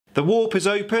The warp has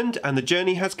opened and the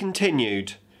journey has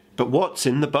continued. But what's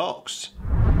in the box?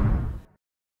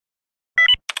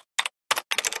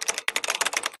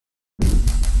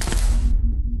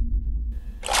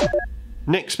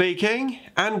 Nick speaking,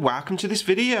 and welcome to this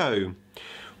video.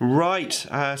 Right,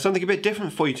 something a bit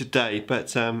different for you today,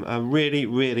 but a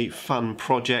really fun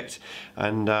project,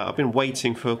 and I've been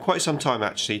waiting for quite some time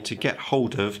actually to get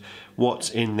hold of what's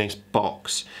in this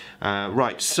box.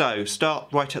 Right, so start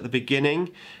right at the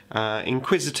beginning.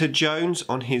 Inquisitor Jones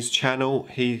on his channel,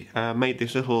 he made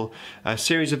this little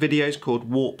series of videos called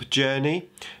Warp Journey,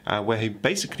 where he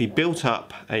basically built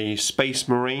up a space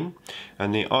marine,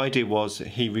 and the idea was that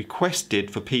he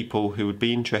requested for people who would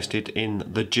be interested in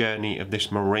the journey of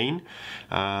this marine,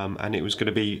 and it was going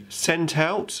to be sent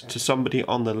out to somebody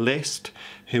on the list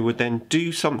who would then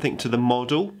do something to the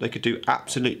model. They could do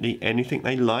absolutely anything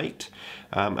they liked,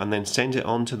 and then send it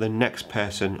on to the next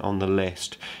person on the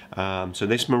list. So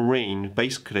this marine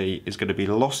basically is going to be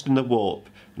lost in the warp,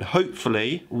 and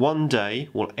hopefully one day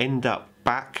will end up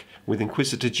back with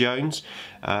Inquisitor Jones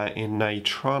in a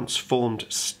transformed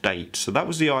state. So that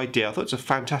was the idea. I thought it was a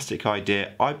fantastic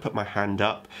idea. I put my hand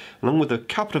up along with a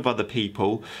couple of other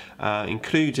people,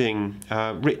 including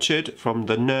Richard from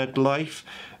the Nurd Life,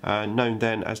 known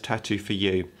then as Tattoo for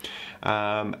You.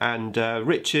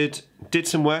 Richard did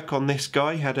some work on this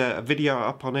guy, had a video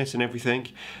up on it and everything,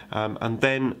 and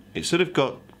then it sort of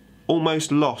got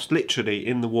almost lost literally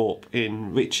in the warp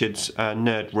in Richard's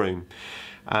nerd room.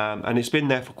 And it's been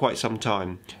there for quite some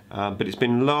time, but it's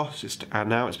been lost and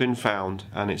now it's been found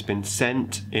and it's been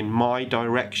sent in my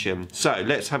direction. So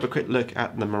let's have a quick look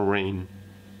at the marine.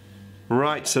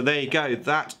 Right, so there you go,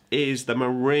 that is the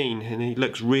marine, and he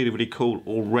looks really cool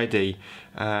already.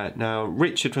 Now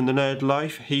Richard from the Nurd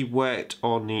Life, he worked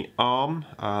on the arm,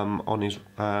 on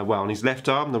his left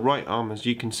arm, the right arm as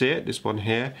you can see it, this one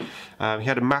here. He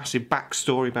had a massive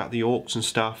backstory about the orcs and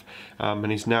stuff,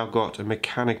 and he's now got a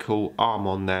mechanical arm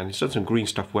on there, and he's done some green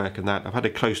stuff work and that. I've had a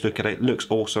close look at it, it looks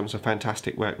awesome, so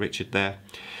fantastic work Richard there.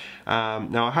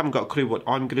 Now I haven't got a clue what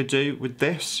I'm going to do with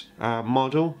this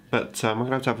model, but I'm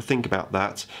going to have a think about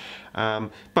that.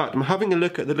 But I'm having a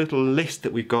look at the little list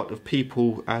that we've got of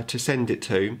people to send it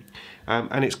to,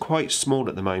 and it's quite small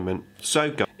at the moment.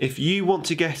 So if you want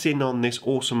to get in on this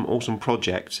awesome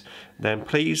project, then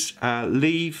please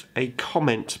leave a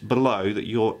comment below that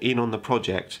you're in on the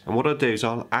project, and what I'll do is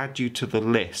I'll add you to the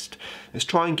list. Let's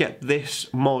try and get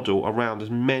this model around as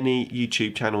many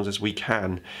YouTube channels as we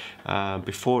can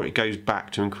before it goes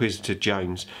back to Inquisitor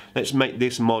Jones. Let's make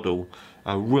this model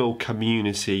a real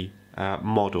community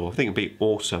model. I think it'd be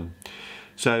awesome.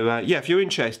 So yeah, if you're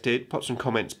interested, pop some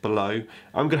comments below.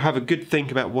 I'm going to have a good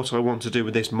think about what I want to do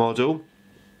with this model,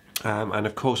 and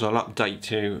of course I'll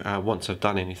update you once I've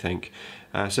done anything.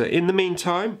 So in the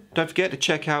meantime, don't forget to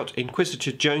check out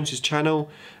Inquisitor Jones's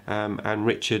channel and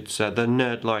Richard's the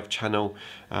Nurd Life channel,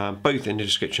 both in the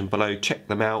description below. Check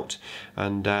them out,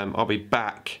 and I'll be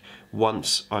back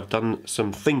once I've done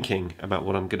some thinking about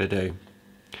what I'm going to do.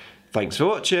 Thanks for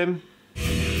watching.